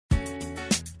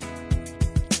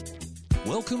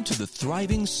Welcome to the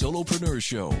Thriving Solopreneur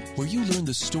Show, where you learn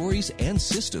the stories and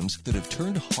systems that have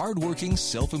turned hardworking,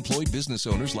 self-employed business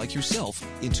owners like yourself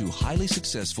into highly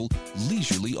successful,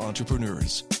 leisurely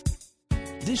entrepreneurs.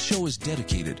 This show is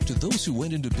dedicated to those who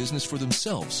went into business for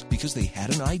themselves because they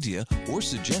had an idea or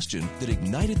suggestion that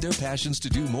ignited their passions to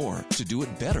do more, to do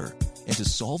it better, and to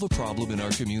solve a problem in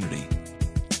our community.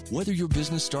 Whether your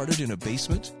business started in a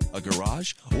basement, a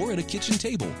garage, or at a kitchen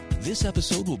table, this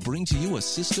episode will bring to you a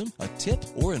system, a tip,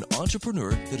 or an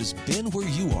entrepreneur that has been where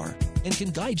you are and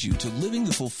can guide you to living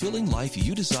the fulfilling life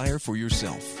you desire for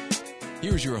yourself.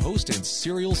 Here's your host and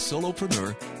serial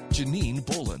solopreneur, Janine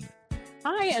Bolin.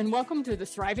 Hi, and welcome to the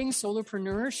Thriving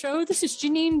Solopreneur Show. This is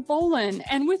Janine Bolin,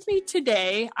 and with me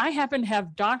today, I happen to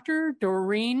have Dr.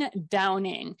 Doreen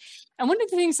Downing. And one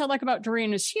of the things I like about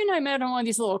Doreen is she and I met on one of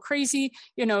these little crazy,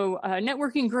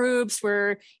 networking groups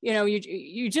where,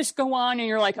 you just go on and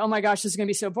you're like, oh my gosh, this is going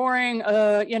to be so boring,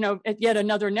 at yet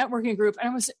another networking group. And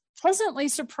I was pleasantly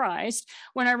surprised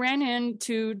when I ran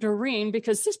into Doreen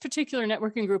because this particular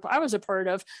networking group I was a part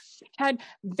of had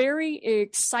very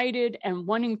excited and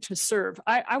wanting to serve.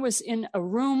 I was in a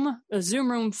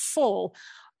Zoom room full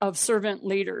of servant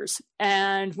leaders.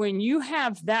 And when you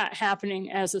have that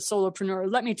happening as a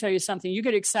solopreneur, let me tell you something, you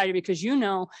get excited because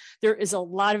there is a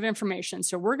lot of information.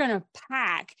 So we're going to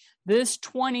pack this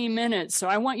 20 minutes. So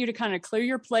I want you to kind of clear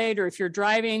your plate, or if you're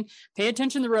driving, pay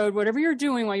attention to the road, whatever you're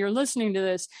doing while you're listening to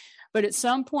this. But at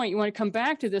some point you want to come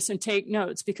back to this and take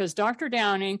notes, because Dr.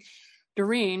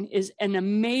 Doreen is an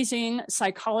amazing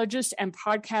psychologist and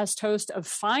podcast host of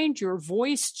Find Your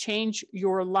Voice, Change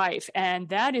Your Life. And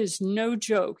that is no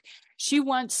joke. She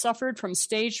once suffered from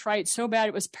stage fright so bad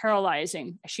it was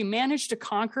paralyzing. She managed to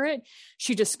conquer it.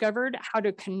 She discovered how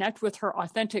to connect with her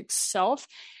authentic self.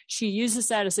 She uses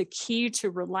that as a key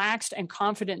to relaxed and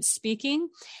confident speaking.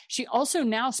 She also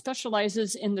now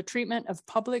specializes in the treatment of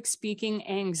public speaking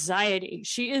anxiety.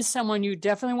 She is someone you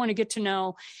definitely want to get to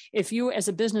know if you as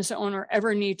a business owner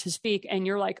ever need to speak and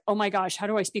you're like, oh my gosh, how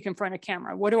do I speak in front of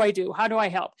camera? What do I do? How do I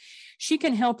help? She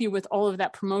can help you with all of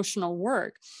that promotional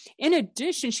work. In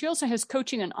addition, she also has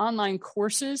coaching and online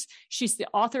courses. She's the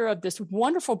author of this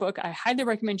wonderful book. I highly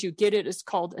recommend you get it. It's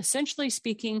called Essentially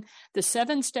Speaking, the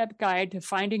 7-Step Guide to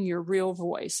Finding Your Real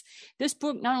Voice. This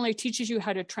book not only teaches you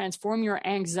how to transform your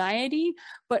anxiety,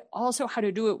 but also how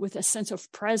to do it with a sense of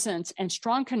presence and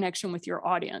strong connection with your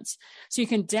audience. So you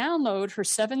can download her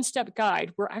 7-step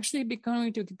guide. We're actually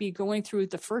going to be going through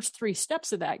the first 3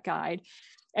 steps of that guide.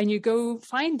 And you go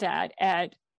find that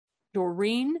at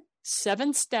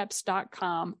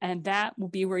Doreen7steps.com, and that will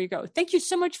be where you go. Thank you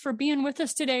so much for being with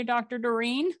us today, Dr.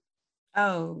 Doreen.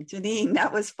 Oh, Janine,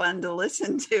 that was fun to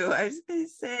listen to. I was going to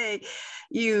say,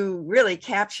 you really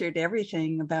captured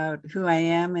everything about who I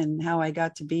am and how I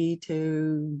got to be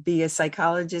a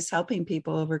psychologist helping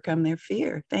people overcome their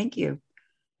fear. Thank you.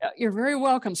 You're very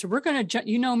welcome. So we're going to,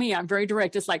 you know me, I'm very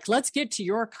direct. It's like, let's get to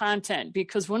your content,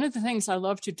 because one of the things I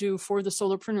love to do for the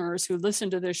solopreneurs who listen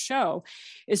to this show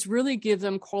is really give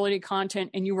them quality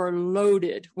content, and you are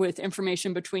loaded with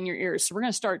information between your ears. So we're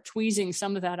going to start tweezing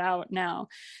some of that out now.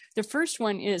 The first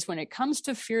one is, when it comes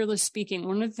to fearless speaking,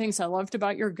 one of the things I loved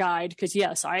about your guide, because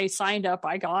yes, I signed up,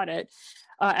 I got it.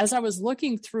 As I was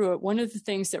looking through it, one of the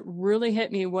things that really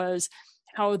hit me was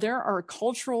how there are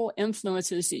cultural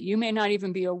influences that you may not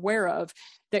even be aware of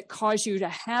that cause you to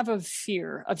have a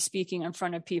fear of speaking in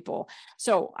front of people.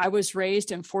 So I was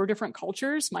raised in 4 different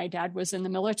cultures. My dad was in the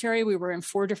military. We were in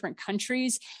 4 different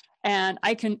countries. And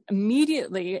I can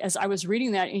immediately, as I was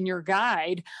reading that in your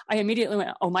guide, I immediately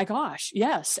went, oh my gosh,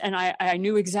 yes. And I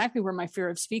knew exactly where my fear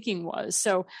of speaking was.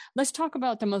 So let's talk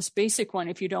about the most basic one,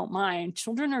 if you don't mind.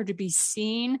 Children are to be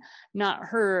seen, not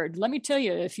heard. Let me tell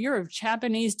you, if you're of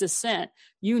Japanese descent,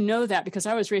 you know that, because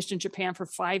I was raised in Japan for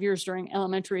 5 years during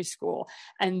elementary school.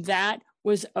 And that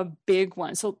was a big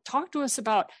one. So talk to us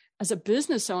about, as a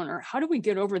business owner, how do we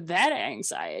get over that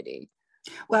anxiety?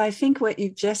 Well, I think what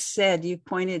you just said, you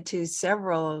pointed to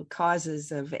several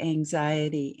causes of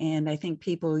anxiety. And I think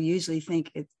people usually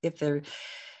think if they're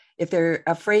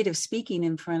afraid of speaking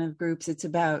in front of groups, it's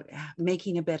about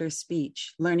making a better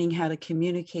speech, learning how to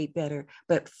communicate better.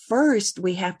 But first,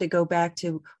 we have to go back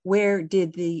to, where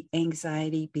did the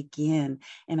anxiety begin?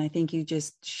 And I think you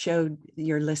just showed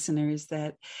your listeners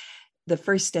that the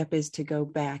first step is to go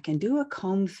back and do a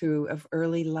comb through of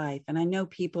early life. And I know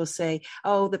people say,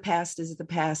 oh, the past is the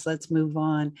past, let's move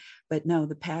on. But no,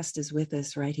 the past is with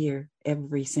us right here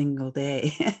every single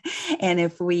day. And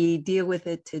if we deal with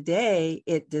it today,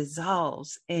 it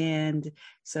dissolves. And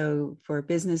so for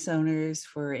business owners,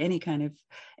 for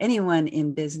anyone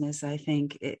in business, I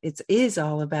think it is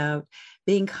all about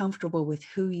being comfortable with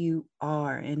who you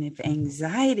are. And if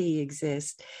anxiety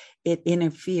exists, it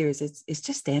interferes. It's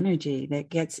just energy that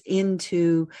gets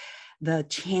into the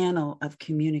channel of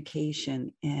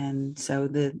communication. And so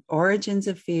the origins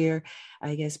of fear,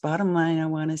 I guess, bottom line, I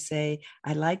want to say,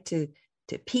 I like to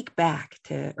peek back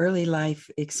to early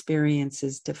life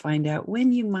experiences to find out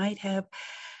when you might have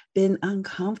been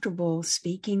uncomfortable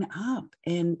speaking up.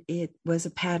 And it was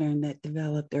a pattern that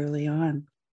developed early on.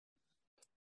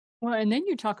 Well, and then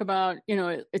you talk about,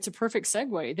 it's a perfect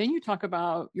segue. Then you talk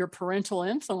about your parental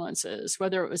influences,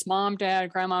 whether it was mom,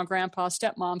 dad, grandma, grandpa,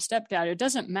 stepmom, stepdad. It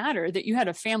doesn't matter that you had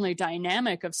a family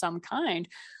dynamic of some kind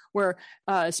where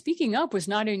speaking up was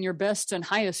not in your best and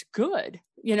highest good,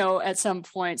 at some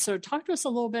point. So talk to us a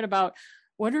little bit about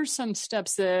what are some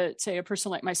steps that, say, a person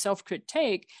like myself could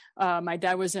take. My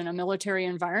dad was in a military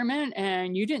environment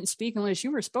and you didn't speak unless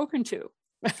you were spoken to.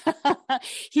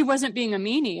 He wasn't being a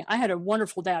meanie. I had a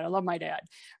wonderful dad. I love my dad.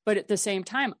 But at the same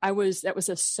time, that was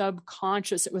a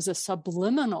subconscious, it was a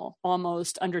subliminal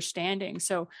almost understanding.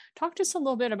 So talk to us a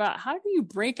little bit about how do you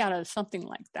break out of something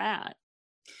like that?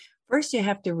 First, you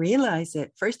have to realize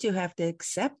it. First, you have to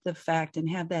accept the fact and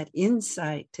have that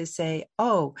insight to say,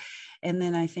 oh, and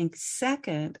then I think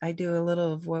second, I do a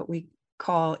little of what we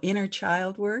call inner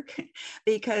child work,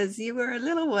 because you were a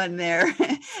little one there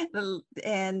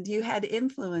and you had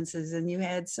influences and you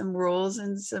had some rules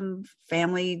and some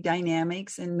family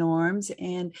dynamics and norms.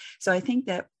 And so I think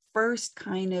that first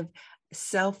kind of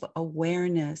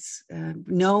self-awareness,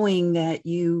 knowing that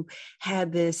you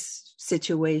had this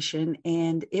situation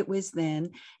and it was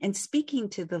then, and speaking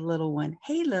to the little one,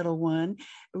 hey, little one,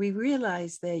 we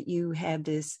realized that you had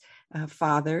this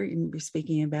father, and we're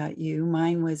speaking about you.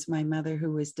 Mine was my mother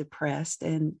who was depressed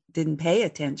and didn't pay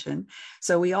attention.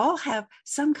 So we all have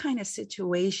some kind of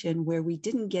situation where we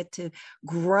didn't get to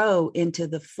grow into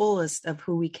the fullest of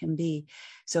who we can be.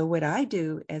 So what I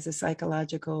do as a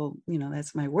psychological,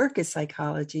 that's my work as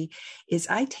psychology, is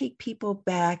I take people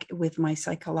back with my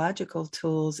psychological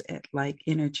tools like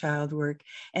inner child work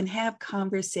and have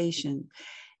conversation.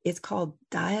 It's called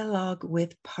dialogue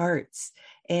with parts.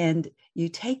 And you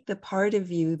take the part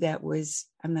of you that was,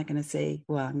 I'm going to say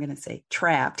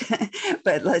trapped,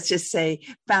 but let's just say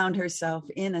found herself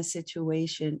in a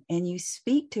situation, and you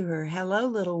speak to her, hello,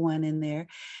 little one in there,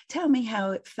 tell me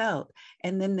how it felt.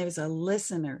 And then there's a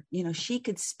listener, she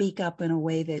could speak up in a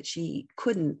way that she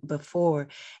couldn't before.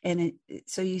 And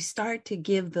so you start to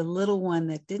give the little one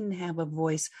that didn't have a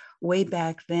voice way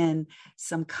back then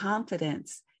some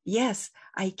confidence. Yes,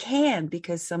 I can,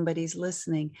 because somebody's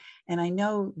listening. And I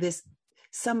know this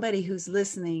somebody who's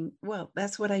listening. Well,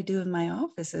 that's what I do in my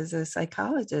office as a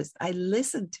psychologist. I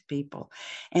listen to people.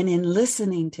 And in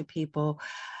listening to people,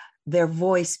 their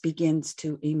voice begins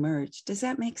to emerge. Does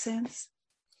that make sense?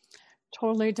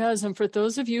 Totally does. And for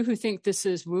those of you who think this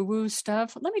is woo-woo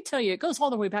stuff, let me tell you, it goes all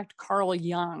the way back to Carl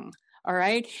Jung. All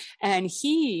right. And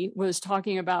he was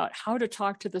talking about how to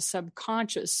talk to the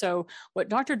subconscious. So what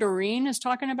Dr. Doreen is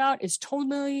talking about is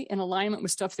totally in alignment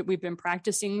with stuff that we've been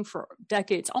practicing for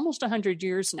decades, almost 100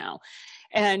 years now.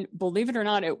 And believe it or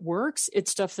not, it works.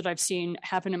 It's stuff that I've seen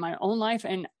happen in my own life.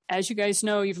 And as you guys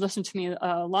know, you've listened to me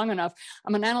long enough.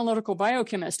 I'm an analytical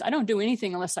biochemist. I don't do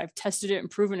anything unless I've tested it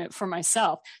and proven it for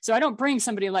myself. So I don't bring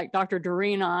somebody like Dr.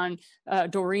 Doreen on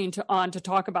to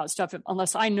talk about stuff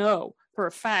unless I know for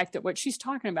a fact that what she's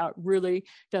talking about really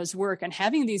does work. And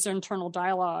having these internal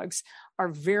dialogues are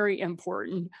very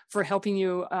important for helping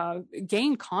you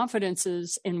gain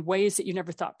confidences in ways that you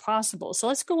never thought possible. So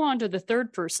let's go on to the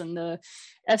third person, the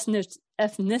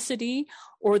ethnicity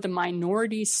or the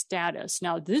minority status.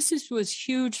 Now, this was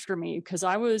huge for me because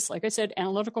I was, like I said,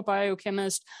 analytical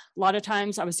biochemist. A lot of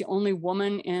times I was the only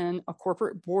woman in a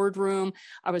corporate boardroom.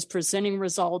 I was presenting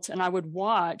results, and I would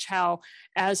watch how,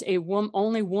 as a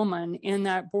only woman in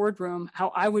that boardroom,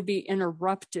 how I would be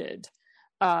interrupted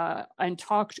and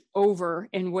talked over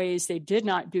in ways they did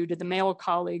not do to the male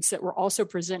colleagues that were also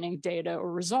presenting data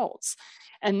or results.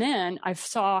 And then I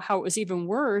saw how it was even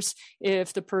worse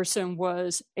if the person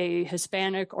was a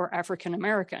Hispanic or African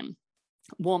American.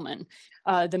 woman.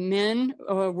 The men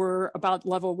were about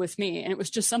level with me. And it was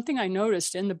just something I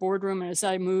noticed in the boardroom and as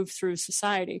I moved through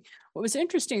society. What was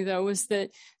interesting, though, was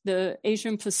that the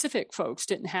Asian Pacific folks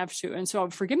didn't have to. And so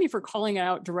forgive me for calling it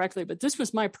out directly, but this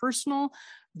was my personal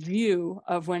view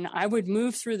of when I would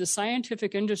move through the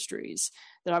scientific industries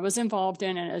that I was involved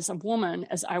in. And as a woman,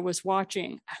 as I was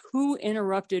watching who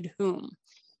interrupted whom.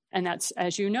 And that's,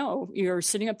 as you know, you're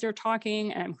sitting up there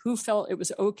talking and who felt it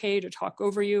was okay to talk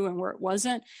over you and where it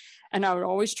wasn't. And I would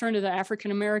always turn to the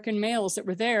African-American males that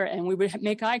were there and we would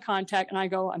make eye contact. And I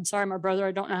go, I'm sorry, my brother,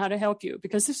 I don't know how to help you,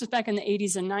 because this was back in the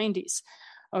 80s and 90s.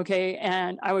 Okay.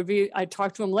 And I'd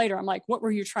talk to him later. I'm like, what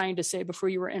were you trying to say before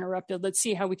you were interrupted? Let's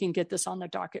see how we can get this on the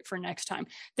docket for next time.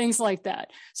 Things like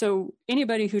that. So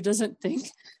anybody who doesn't think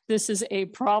this is a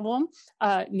problem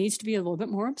needs to be a little bit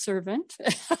more observant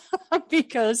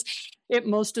because it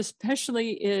most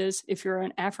especially is if you're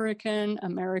an African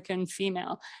American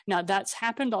female. Now that's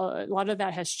happened. A lot of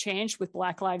that has changed with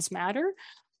Black Lives Matter,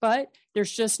 but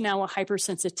there's just now a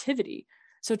hypersensitivity.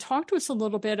 So talk to us a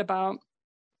little bit about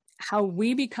how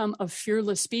we become a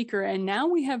fearless speaker. And now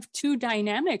we have two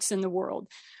dynamics in the world.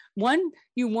 One,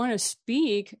 you want to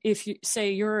speak if you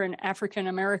say you're an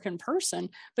African-American person,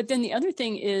 but then the other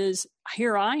thing is,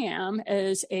 here I am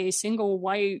as a single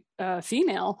white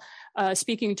female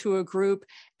speaking to a group,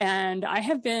 and I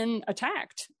have been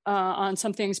attacked on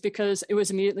some things because it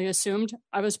was immediately assumed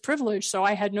I was privileged, so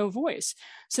I had no voice.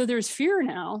 So there's fear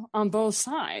now on both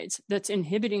sides that's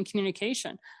inhibiting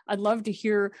communication. I'd love to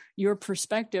hear your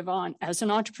perspective on, as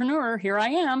an entrepreneur, here I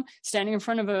am standing in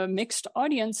front of a mixed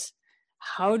audience.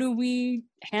 How do we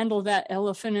handle that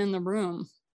elephant in the room?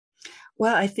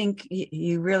 Well, I think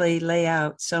you really lay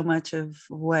out so much of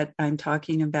what I'm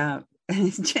talking about,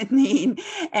 Janine,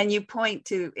 and you point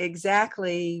to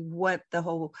exactly what the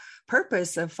whole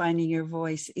purpose of finding your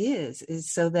voice is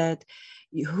so that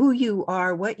who you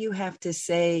are, what you have to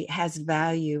say has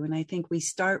value. And I think we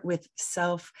start with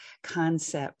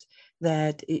self-concept,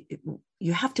 that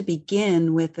you have to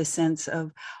begin with the sense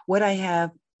of what I have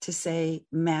to say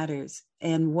matters.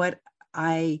 And what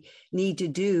I need to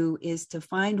do is to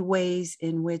find ways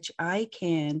in which I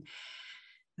can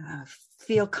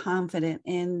feel confident.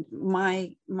 And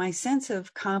my sense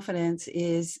of confidence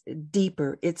is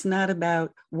deeper. It's not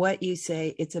about what you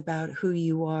say, it's about who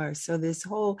you are. So this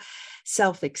whole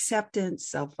self-acceptance,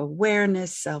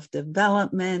 self-awareness,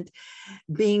 self-development,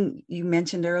 you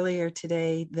mentioned earlier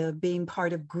today, being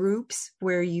part of groups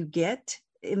where you get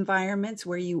environments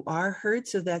where you are heard.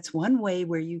 So that's one way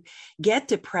where you get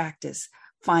to practice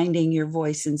finding your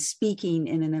voice and speaking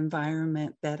in an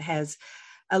environment that has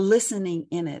a listening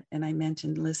in it. And I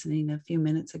mentioned listening a few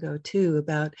minutes ago too,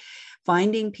 about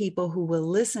finding people who will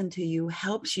listen to you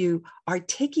helps you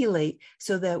articulate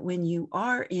so that when you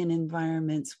are in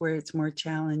environments where it's more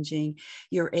challenging,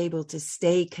 you're able to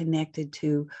stay connected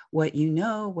to what you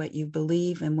know, what you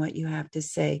believe, and what you have to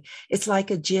say. It's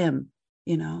like a gym.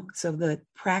 So the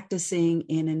practicing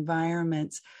in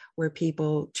environments where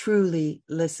people truly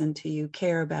listen to you,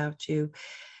 care about you,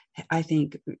 I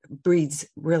think breeds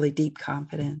really deep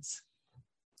confidence.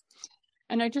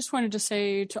 And I just wanted to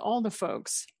say to all the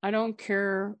folks, I don't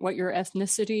care what your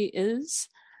ethnicity is.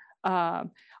 I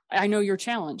know you're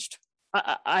challenged.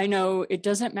 I know it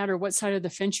doesn't matter what side of the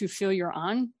fence you feel you're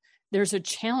on. There's a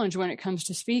challenge when it comes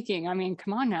to speaking. I mean,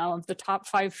 come on now, of the top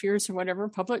 5 fears or whatever,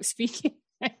 public speaking.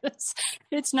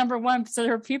 It's number one. So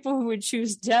there are people who would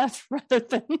choose death rather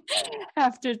than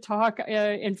have to talk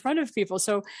in front of people.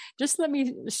 So just let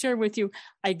me share with you,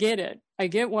 I get it. I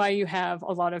get why you have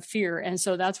a lot of fear. And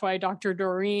so that's why Dr.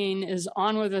 Doreen is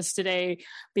on with us today,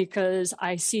 because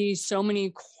I see so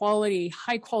many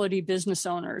high quality business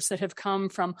owners that have come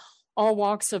from all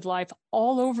walks of life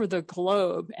all over the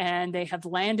globe, and they have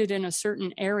landed in a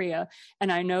certain area.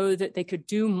 And I know that they could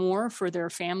do more for their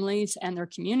families and their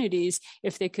communities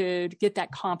if they could get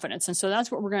that confidence. And so that's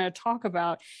what we're going to talk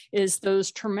about, is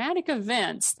those traumatic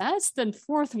events. That's the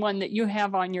 4th one that you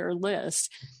have on your list.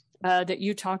 That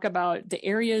you talk about the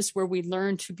areas where we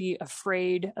learn to be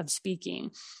afraid of speaking,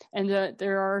 and that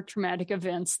there are traumatic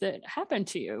events that happen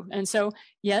to you. And so,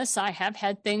 yes, I have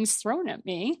had things thrown at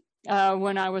me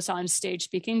when I was on stage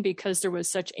speaking, because there was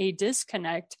such a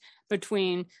disconnect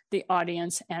between the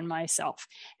audience and myself.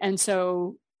 And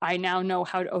so I now know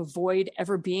how to avoid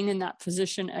ever being in that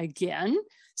position again.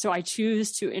 So I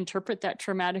choose to interpret that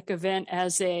traumatic event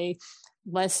as a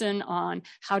lesson on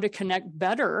how to connect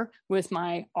better with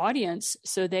my audience,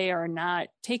 so they are not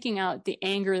taking out the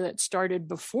anger that started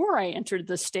before I entered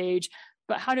the stage,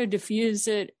 but how to diffuse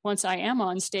it once I am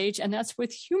on stage. And that's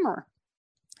with humor.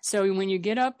 So when you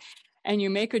get up and you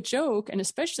make a joke, and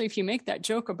especially if you make that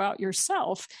joke about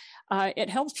yourself, it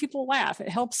helps people laugh. It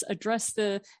helps address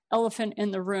the elephant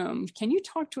in the room. Can you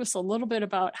talk to us a little bit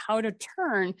about how to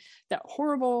turn that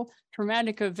horrible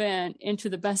traumatic event into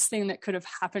the best thing that could have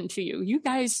happened to you? You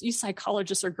guys, you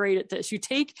psychologists are great at this. You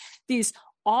take these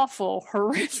awful,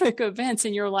 horrific events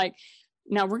and you're like,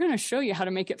 now we're going to show you how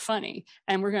to make it funny,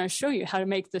 and we're going to show you how to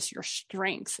make this your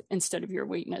strength instead of your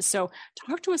weakness. So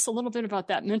talk to us a little bit about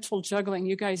that mental juggling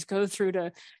you guys go through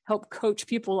to help coach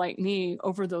people like me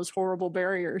over those horrible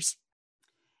barriers.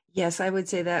 Yes, I would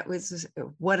say that was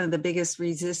one of the biggest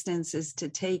resistances, to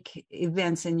take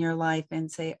events in your life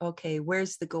and say, okay,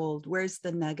 where's the gold? Where's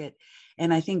the nugget?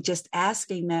 And I think just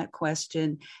asking that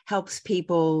question helps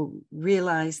people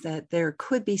realize that there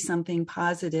could be something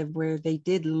positive where they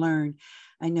did learn.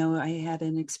 I know I had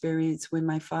an experience when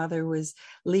my father was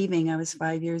leaving. I was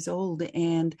 5 years old,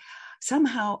 and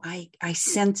somehow I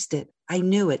sensed it. I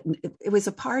knew it. It was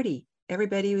a party.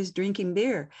 Everybody was drinking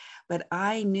beer, but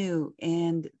I knew.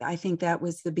 And I think that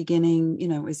was the beginning.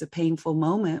 It was a painful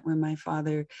moment when my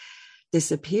father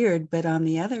disappeared. But on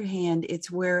the other hand, it's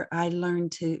where I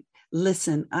learned to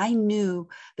listen. I knew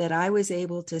that I was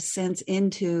able to sense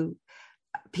into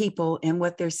people and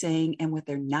what they're saying and what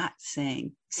they're not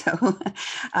saying. So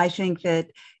I think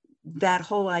that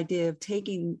whole idea of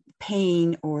taking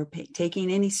pain or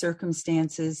taking any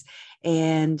circumstances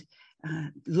and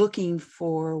looking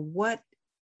for what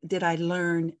did I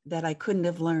learn that I couldn't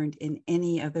have learned in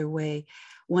any other way.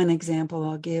 One example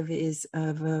I'll give is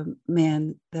of a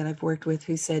man that I've worked with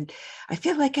who said, I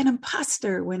feel like an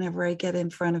imposter whenever I get in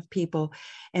front of people.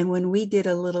 And when we did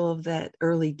a little of that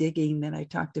early digging that I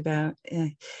talked about,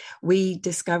 we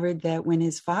discovered that when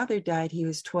his father died, he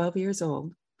was 12 years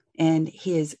old. And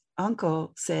his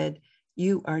uncle said,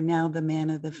 you are now the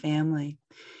man of the family.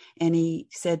 And he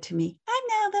said to me, I'm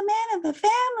now the man of the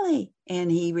family.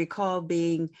 And he recalled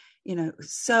being,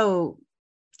 so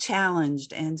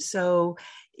challenged and so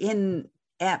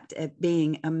inept at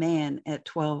being a man at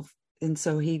 12. And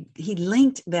so he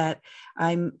linked that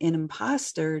I'm an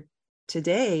imposter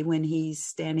today when he's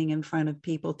standing in front of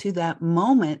people to that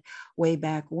moment way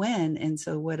back when. And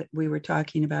so what we were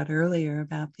talking about earlier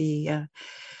about the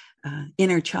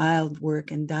inner child work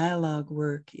and dialogue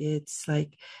work, it's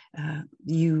like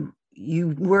you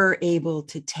were able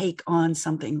to take on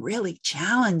something really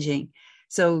challenging.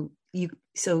 So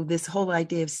this whole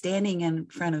idea of standing in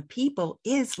front of people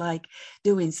is like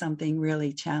doing something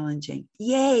really challenging.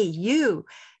 Yay, you!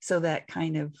 So that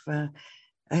kind of,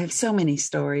 I have so many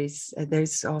stories.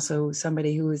 There's also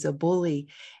somebody who was a bully,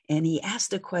 and he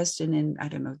asked a question in, I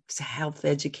don't know, health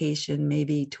education,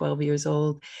 maybe 12 years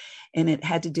old, and it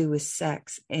had to do with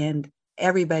sex. And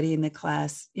everybody in the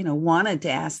class, wanted to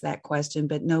ask that question,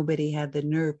 but nobody had the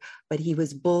nerve. But he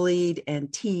was bullied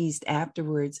and teased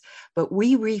afterwards. But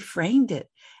we reframed it.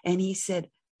 And he said,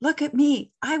 look at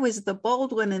me. I was the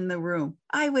bold one in the room.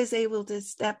 I was able to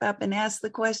step up and ask the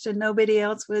question nobody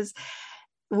else was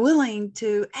willing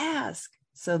to ask.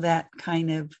 So that kind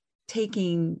of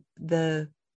taking the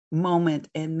moment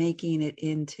and making it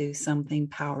into something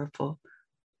powerful.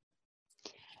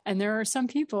 And there are some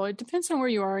people, it depends on where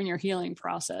you are in your healing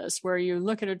process, where you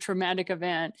look at a traumatic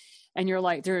event and you're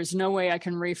like, there is no way I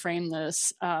can reframe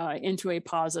this into a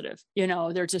positive.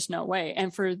 There's just no way.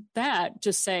 And for that,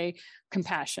 just say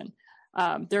compassion.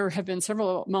 There have been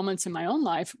several moments in my own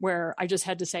life where I just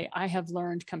had to say, I have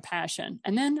learned compassion.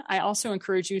 And then I also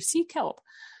encourage you to seek help.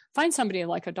 Find somebody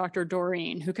like a Dr.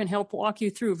 Doreen who can help walk you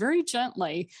through very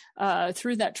gently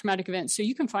through that traumatic event so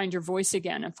you can find your voice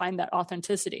again and find that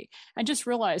authenticity. I just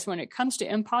realized when it comes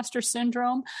to imposter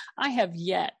syndrome, I have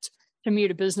yet to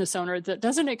meet a business owner that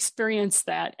doesn't experience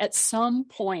that at some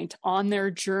point on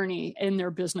their journey in their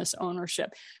business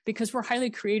ownership, because we're highly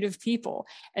creative people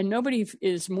and nobody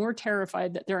is more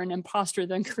terrified that they're an imposter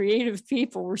than creative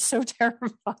people. We're so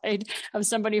terrified of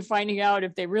somebody finding out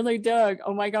if they really dug,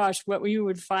 oh my gosh, what you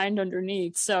would find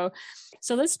underneath. So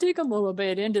let's dig a little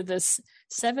bit into this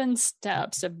 7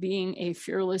 steps of being a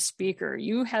fearless speaker.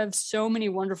 You have so many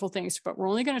wonderful things, but we're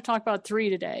only going to talk about 3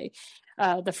 today.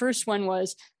 The first one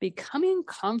was becoming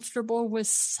comfortable with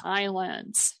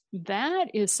silence.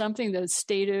 That is something that's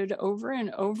stated over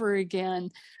and over again,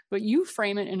 but you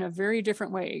frame it in a very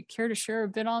different way. Care to share a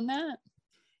bit on that?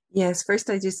 Yes.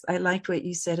 First, I liked what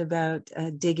you said about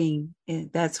digging.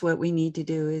 That's what we need to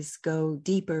do, is go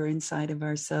deeper inside of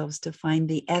ourselves to find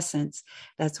the essence.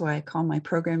 That's why I call my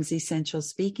programs Essential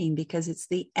Speaking, because it's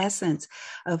the essence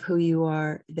of who you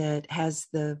are that has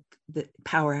the the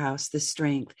powerhouse, the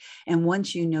strength. And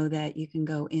once you know that, you can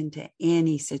go into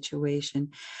any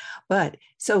situation. But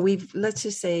so let's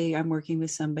just say I'm working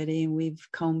with somebody and we've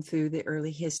combed through the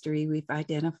early history. We've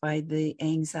identified the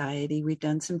anxiety. We've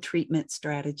done some treatment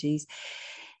strategies.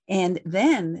 And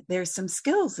then there's some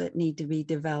skills that need to be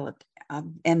developed.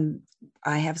 And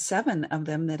I have 7 of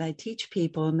them that I teach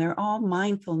people, and they're all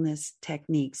mindfulness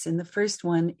techniques. And the first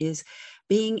one is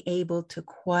being able to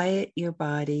quiet your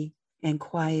body and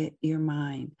quiet your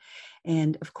mind.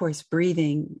 And of course,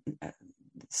 breathing,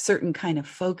 certain kind of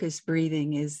focused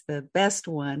breathing is the best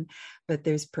one, but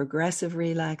there's progressive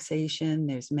relaxation,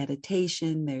 there's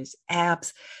meditation, there's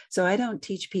apps. So I don't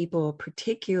teach people a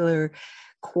particular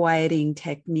quieting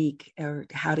technique or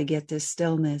how to get to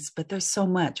stillness, but there's so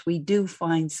much. We do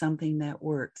find something that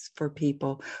works for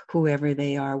people, whoever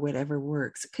they are, whatever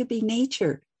works. It could be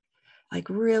nature, like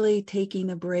really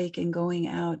taking a break and going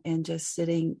out and just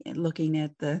sitting and looking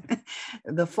at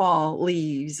the fall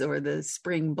leaves or the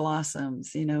spring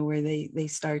blossoms, where they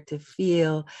start to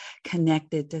feel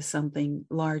connected to something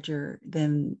larger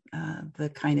than the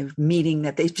kind of meeting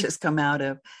that they've just come out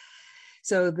of.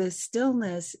 So the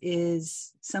stillness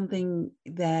is something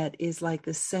that is like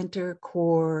the center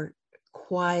core,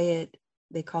 quiet,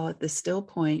 they call it the still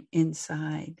point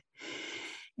inside.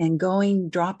 And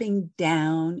dropping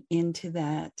down into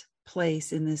that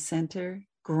place in the center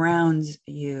grounds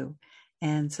you.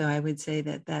 And so I would say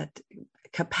that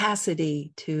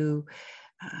capacity to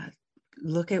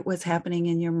look at what's happening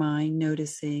in your mind,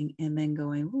 noticing, and then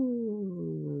going,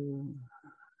 ooh.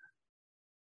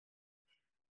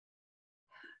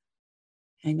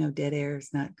 I know dead air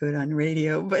is not good on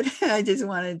radio, but I just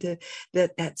wanted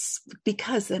that's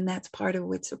because then that's part of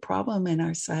what's a problem in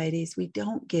our societies. We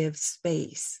don't give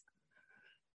space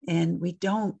and we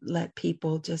don't let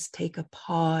people just take a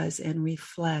pause and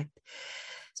reflect.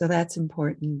 So that's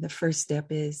important. The first step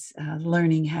is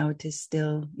learning how to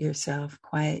still yourself,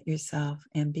 quiet yourself,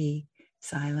 and be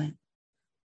silent.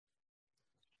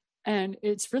 And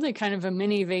it's really kind of a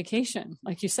mini vacation.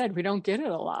 Like you said, we don't get it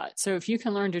a lot. So if you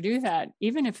can learn to do that,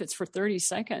 even if it's for 30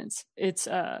 seconds, it's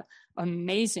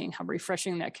amazing how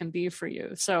refreshing that can be for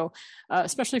you. So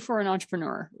especially for an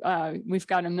entrepreneur, we've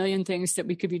got a million things that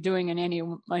we could be doing in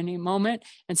any moment.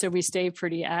 And so we stay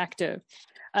pretty active.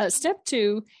 Step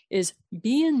 2 is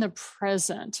be in the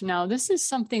present. Now, this is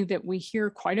something that we hear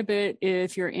quite a bit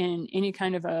if you're in any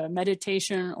kind of a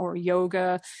meditation or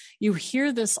yoga. You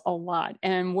hear this a lot.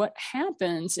 And what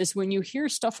happens is when you hear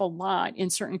stuff a lot in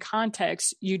certain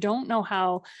contexts, you don't know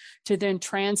how to then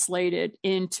translate it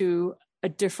into a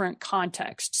different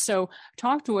context. So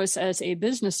talk to us as a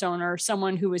business owner,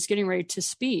 someone who is getting ready to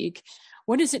speak.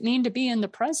 What does it mean to be in the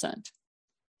present?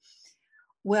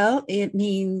 Well, it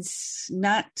means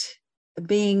not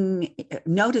being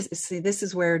noticed. See, this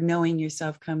is where knowing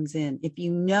yourself comes in. If you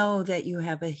know that you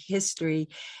have a history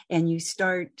and you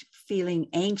start feeling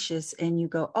anxious and you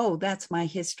go, oh, that's my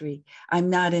history,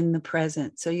 I'm not in the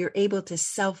present. So you're able to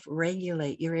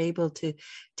self-regulate. You're able to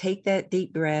take that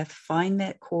deep breath, find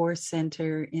that core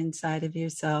center inside of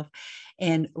yourself,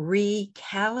 and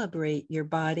recalibrate your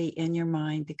body and your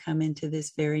mind to come into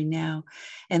this very now.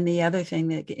 And the other thing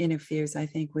that interferes, I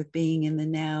think, with being in the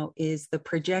now is the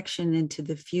projection into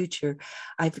the future.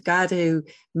 I've got to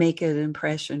make an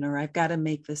impression, or I've got to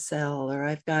make the sell, or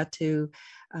I've got to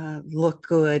look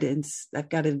good, and I've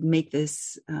got to make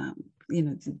this,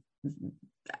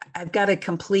 I've got to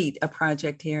complete a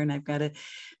project here, and I've got to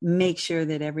make sure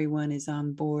that everyone is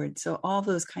on board. So all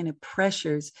those kind of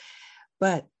pressures,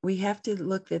 but we have to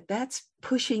look that's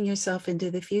pushing yourself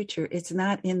into the future. It's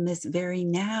not in this very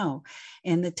now.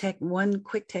 And one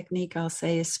quick technique I'll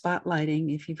say is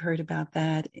spotlighting, if you've heard about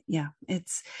that. Yeah,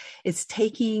 it's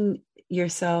taking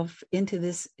yourself into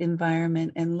this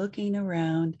environment and looking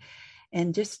around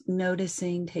and just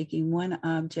noticing, taking one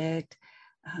object,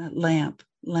 lamp.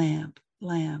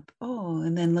 Oh,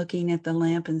 and then looking at the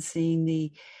lamp and seeing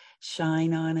the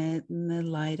shine on it and the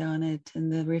light on it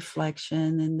and the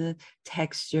reflection and the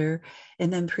texture.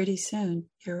 And then pretty soon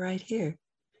you're right here.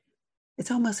 It's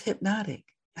almost hypnotic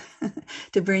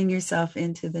to bring yourself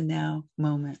into the now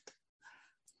moment.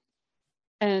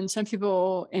 And some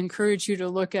people encourage you to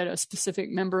look at a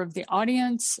specific member of the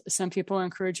audience. Some people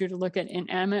encourage you to look at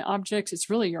inanimate objects. It's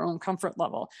really your own comfort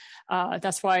level.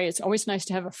 That's why it's always nice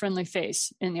to have a friendly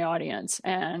face in the audience,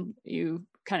 and you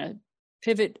kind of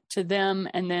pivot to them.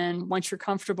 And then once you're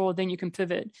comfortable, then you can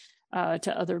pivot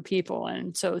to other people.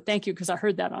 And so thank you, because I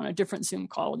heard that on a different Zoom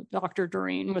call. Dr.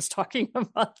 Doreen was talking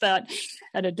about that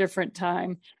at a different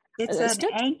time. It's an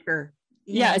anchor.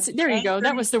 Yeah, there you go.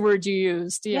 That was the word you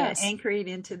used. Yes. Yeah, anchoring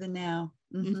into the now.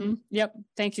 Mm-hmm. Mm-hmm. Yep.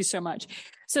 Thank you so much.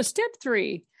 So step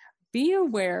 3, be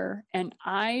aware and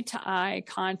eye-to-eye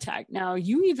contact. Now,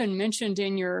 you even mentioned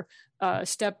in your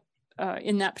step,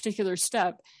 in that particular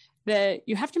step, that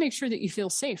you have to make sure that you feel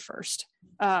safe first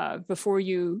before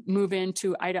you move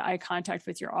into eye-to-eye contact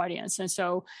with your audience. And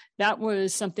so that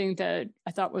was something that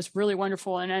I thought was really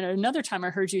wonderful. And at another time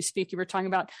I heard you speak, you were talking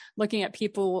about looking at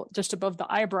people just above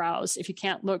the eyebrows if you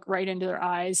can't look right into their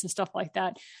eyes and stuff like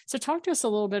that. So talk to us a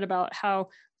little bit about how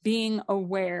being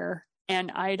aware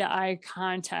and eye-to-eye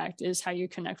contact is how you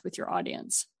connect with your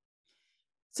audience.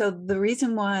 So the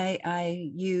reason why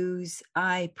I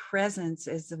eye presence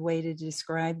as the way to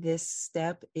describe this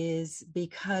step is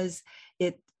because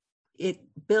it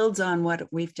builds on what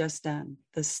we've just done.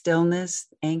 The stillness,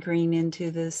 anchoring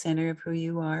into the center of who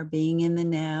you are, being in the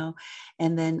now,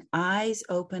 and then eyes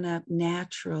open up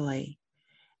naturally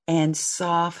and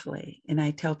softly. And I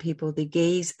tell people to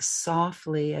gaze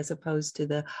softly as opposed to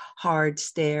the hard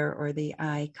stare or the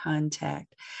eye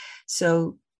contact.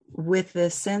 So with the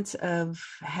sense of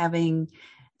having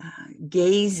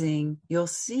gazing, you'll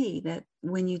see that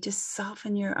when you just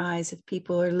soften your eyes, if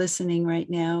people are listening right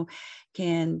now,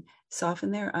 can soften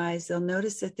their eyes, they'll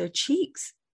notice that their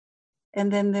cheeks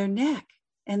and then their neck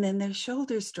and then their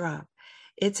shoulders drop.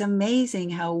 It's amazing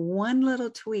how one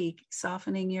little tweak,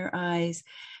 softening your eyes,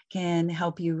 can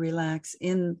help you relax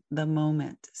in the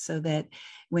moment, so that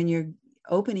when you're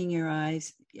opening your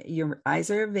eyes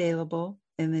are available.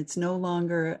 And it's no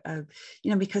longer,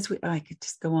 because I could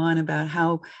just go on about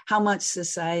how much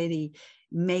society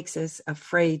makes us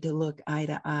afraid to look eye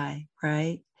to eye,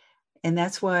 right? And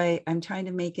that's why I'm trying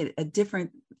to make it a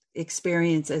different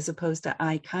experience as opposed to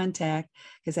eye contact,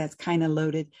 because that's kind of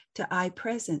loaded, to eye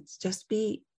presence. Just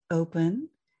be open.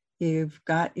 You've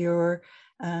got your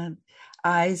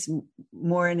eyes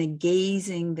more in a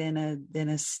gazing than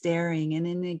a staring, and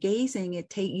in a gazing,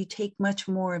 you take much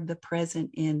more of the present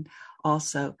in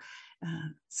also.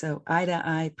 So eye to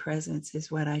eye presence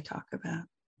is what I talk about.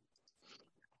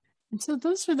 And so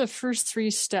those are the first 3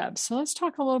 steps. So let's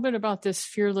talk a little bit about this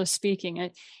fearless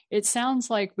speaking. It sounds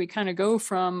like we kind of go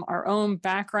from our own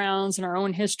backgrounds and our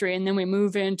own history, and then we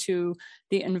move into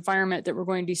the environment that we're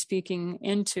going to be speaking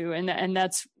into. And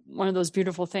that's one of those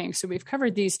beautiful things. So we've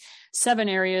covered these 7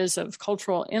 areas of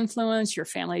cultural influence, your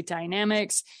family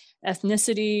dynamics,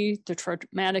 ethnicity, the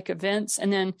traumatic events,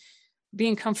 and then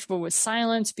being comfortable with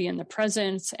silence, be in the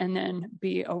present, and then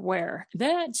be aware.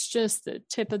 That's just the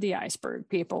tip of the iceberg,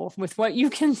 people, with what you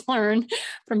can learn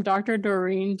from Dr.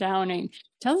 Doreen Downing.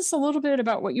 Tell us a little bit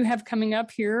about what you have coming up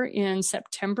here in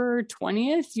September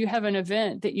 20th. You have an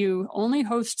event that you only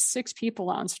host 6 people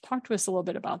on. So talk to us a little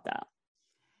bit about that.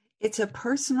 It's a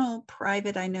personal,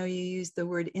 private, I know you use the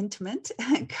word intimate,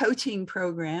 coaching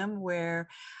program where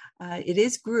it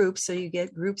is group, so you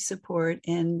get group support,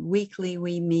 and weekly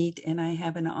we meet, and I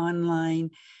have an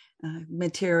online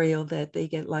material that they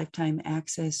get lifetime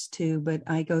access to. But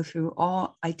I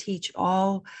I teach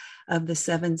all of the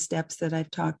 7 steps that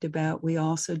I've talked about. We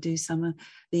also do some of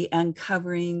the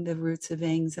uncovering the roots of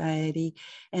anxiety.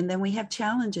 And then we have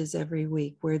challenges every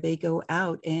week where they go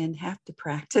out and have to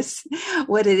practice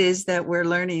what it is that we're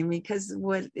learning, because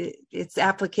it's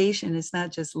application. It's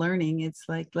not just learning. It's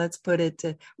like, let's put it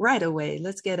to right away.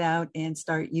 Let's get out and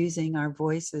start using our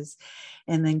voices,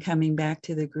 and then coming back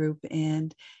to the group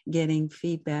and getting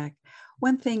feedback.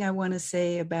 One thing I want to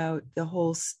say about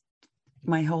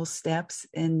my whole steps,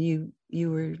 and you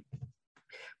were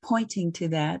pointing to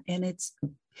that, and it's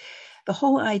the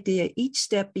whole idea. Each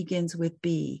step begins with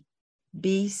be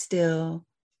still,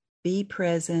 be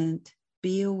present,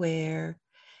 be aware,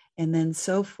 and then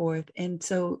so forth. And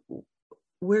so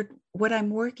what I'm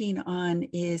working on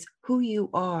is who you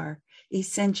are,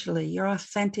 essentially, your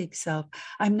authentic self.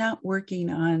 I'm not working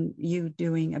on you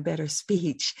doing a better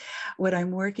speech. What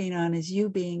I'm working on is you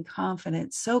being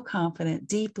confident, so confident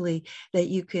deeply that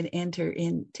you could enter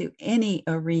into any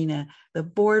arena, the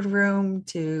boardroom,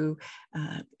 to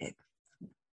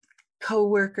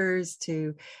coworkers,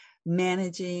 to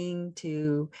managing,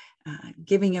 to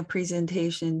giving a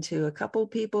presentation to a couple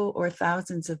people or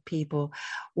thousands of people.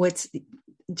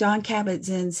 Jon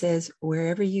Kabat-Zinn says,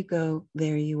 wherever you go,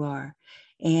 there you are.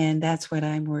 And that's what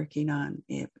I'm working on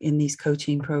in these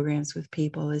coaching programs with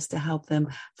people, is to help them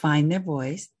find their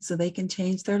voice so they can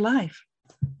change their life.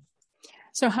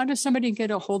 So how does somebody get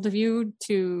a hold of you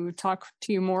to talk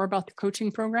to you more about the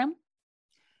coaching program?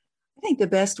 I think the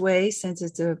best way, since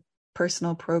it's a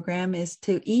personal program, is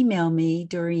to email me,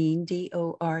 Doreen,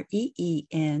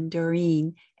 Doreen,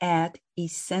 Doreen at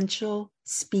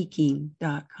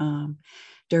essentialspeaking.com.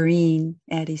 Doreen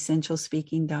at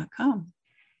essentialspeaking.com.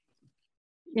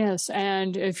 Yes.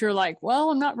 And if you're like, well,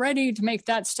 I'm not ready to make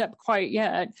that step quite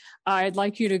yet, I'd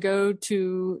like you to go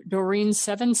to Doreen's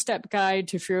 7-step guide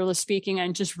to fearless speaking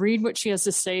and just read what she has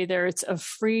to say there. It's a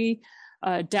free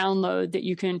download that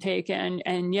you can take.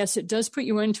 And yes, it does put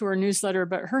you into her newsletter,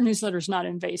 but her newsletter is not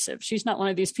invasive. She's not one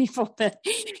of these people that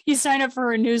you sign up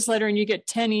for her newsletter and you get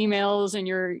 10 emails and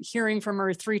you're hearing from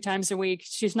her 3 times a week.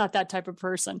 She's not that type of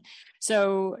person.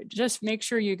 So just make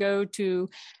sure you go to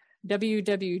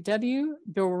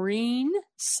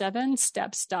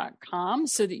www.doreen7steps.com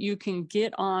so that you can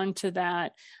get on to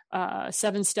that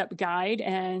 7-step guide.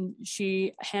 And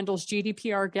she handles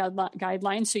GDPR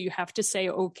guidelines. So you have to say,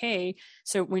 okay.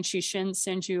 So when she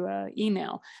sends you an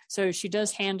email, so she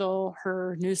does handle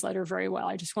her newsletter very well.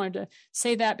 I just wanted to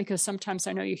say that because sometimes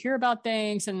I know you hear about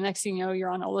things and the next thing you know, you're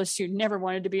on a list you never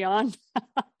wanted to be on.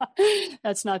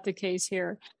 That's not the case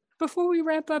here. Before we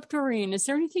wrap up, Doreen, is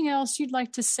there anything else you'd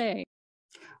like to say?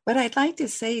 What I'd like to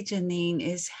say, Janine,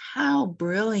 is how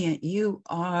brilliant you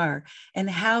are and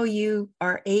how you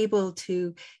are able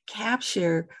to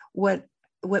capture what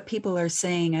people are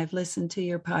saying. I've listened to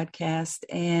your podcast,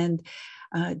 and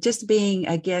just being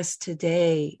a guest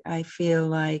today, I feel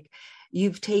like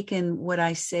you've taken what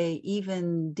I say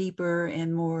even deeper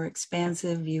and more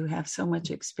expansive. You have so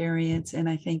much experience, and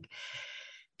I think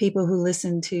people who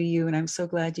listen to you, and I'm so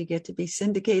glad you get to be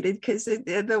syndicated because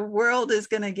the world is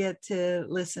going to get to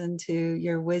listen to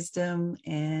your wisdom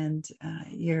and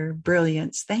your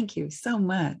brilliance. Thank you so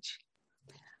much.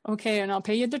 Okay, and I'll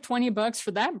pay you the $20 for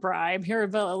that bribe here a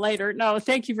bit later. No,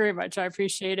 thank you very much. I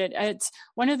appreciate it. It's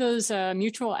one of those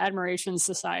mutual admiration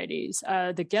societies.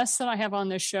 The guests that I have on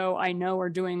this show, I know are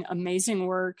doing amazing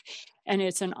work, and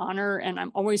it's an honor. And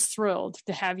I'm always thrilled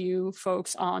to have you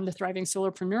folks on the Thriving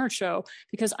Solopreneur Show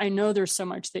because I know there's so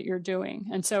much that you're doing.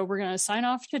 And so we're going to sign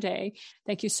off today.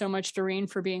 Thank you so much, Doreen,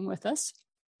 for being with us.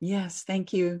 Yes,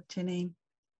 thank you, Janine.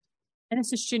 And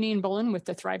this is Janine Bolin with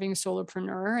the Thriving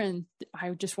Solopreneur. And I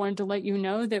just wanted to let you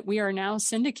know that we are now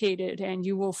syndicated and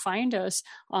you will find us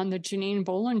on the Janine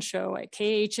Bolin Show at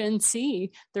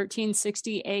KHNC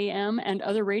 1360 AM, and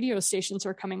other radio stations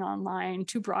are coming online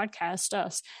to broadcast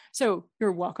us. So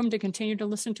you're welcome to continue to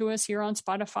listen to us here on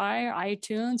Spotify,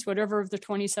 iTunes, whatever of the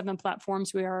 27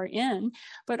 platforms we are in.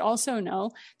 But also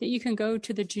know that you can go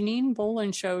to the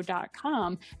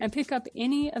JanineBolinshow.com and pick up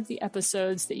any of the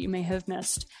episodes that you may have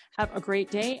missed. Have a great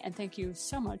day, and thank you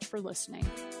so much for listening.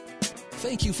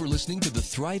 Thank you for listening to the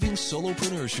Thriving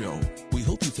Solopreneur Show. We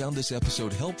hope you found this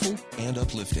episode helpful and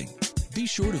uplifting. Be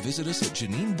sure to visit us at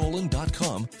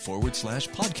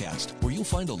JanineBolin.com/podcast, where you'll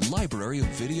find a library of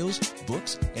videos,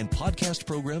 books, and podcast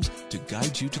programs to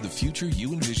guide you to the future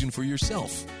you envision for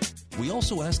yourself. We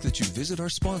also ask that you visit our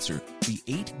sponsor,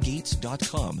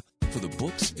 the8gates.com, for the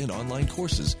books and online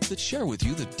courses that share with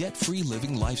you the debt-free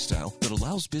living lifestyle that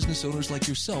allows business owners like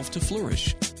yourself to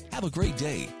flourish. Have a great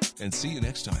day, and see you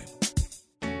next time.